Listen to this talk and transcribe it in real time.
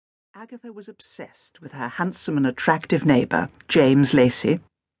Agatha was obsessed with her handsome and attractive neighbour, James Lacey,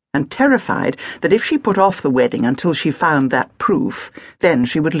 and terrified that if she put off the wedding until she found that proof, then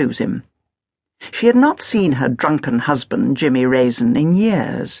she would lose him. She had not seen her drunken husband, Jimmy Raisin, in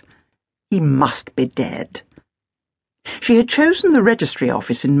years. He must be dead. She had chosen the registry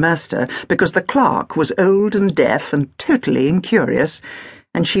office in Mercer because the clerk was old and deaf and totally incurious,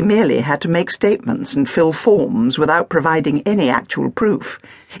 and she merely had to make statements and fill forms without providing any actual proof,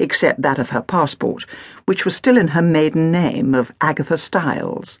 except that of her passport, which was still in her maiden name of Agatha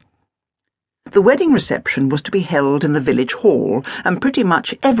Styles. The wedding reception was to be held in the village hall, and pretty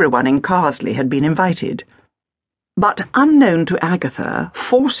much everyone in Carsley had been invited. But unknown to Agatha,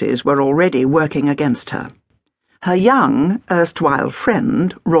 forces were already working against her. Her young, erstwhile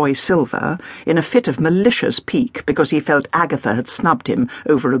friend, Roy Silver, in a fit of malicious pique because he felt Agatha had snubbed him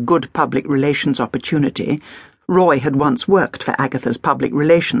over a good public relations opportunity. Roy had once worked for Agatha's public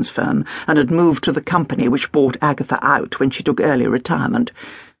relations firm and had moved to the company which bought Agatha out when she took early retirement,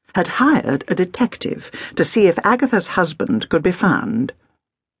 had hired a detective to see if Agatha's husband could be found.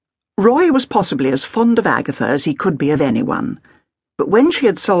 Roy was possibly as fond of Agatha as he could be of anyone. But when she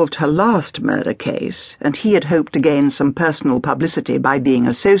had solved her last murder case, and he had hoped to gain some personal publicity by being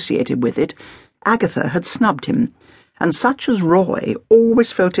associated with it, Agatha had snubbed him, and such as Roy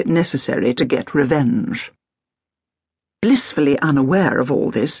always felt it necessary to get revenge. Blissfully unaware of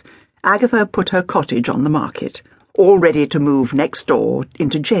all this, Agatha put her cottage on the market, all ready to move next door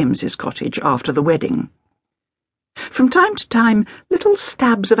into James's cottage after the wedding. From time to time, little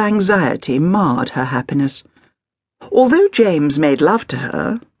stabs of anxiety marred her happiness. Although James made love to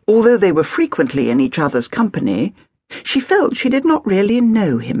her, although they were frequently in each other's company, she felt she did not really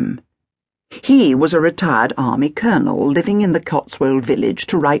know him. He was a retired army colonel living in the Cotswold village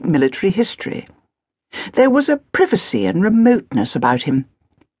to write military history. There was a privacy and remoteness about him.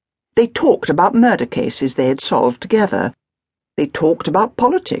 They talked about murder cases they had solved together. They talked about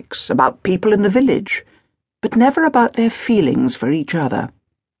politics, about people in the village, but never about their feelings for each other.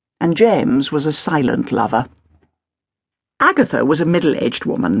 And James was a silent lover. Agatha was a middle-aged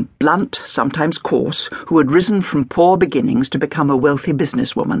woman, blunt, sometimes coarse, who had risen from poor beginnings to become a wealthy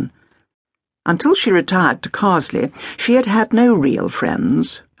businesswoman. Until she retired to Carsley, she had had no real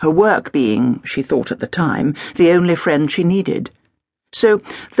friends, her work being, she thought at the time, the only friend she needed. So,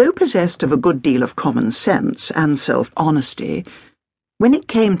 though possessed of a good deal of common sense and self-honesty, when it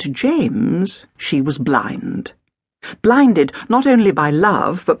came to James, she was blind. Blinded not only by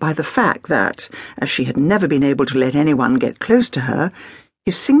love, but by the fact that, as she had never been able to let anyone get close to her,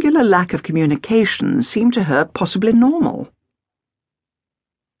 his singular lack of communication seemed to her possibly normal.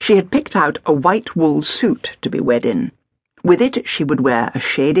 She had picked out a white wool suit to be wed in. With it she would wear a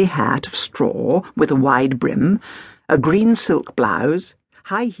shady hat of straw with a wide brim, a green silk blouse,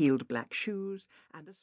 high-heeled black shoes, and a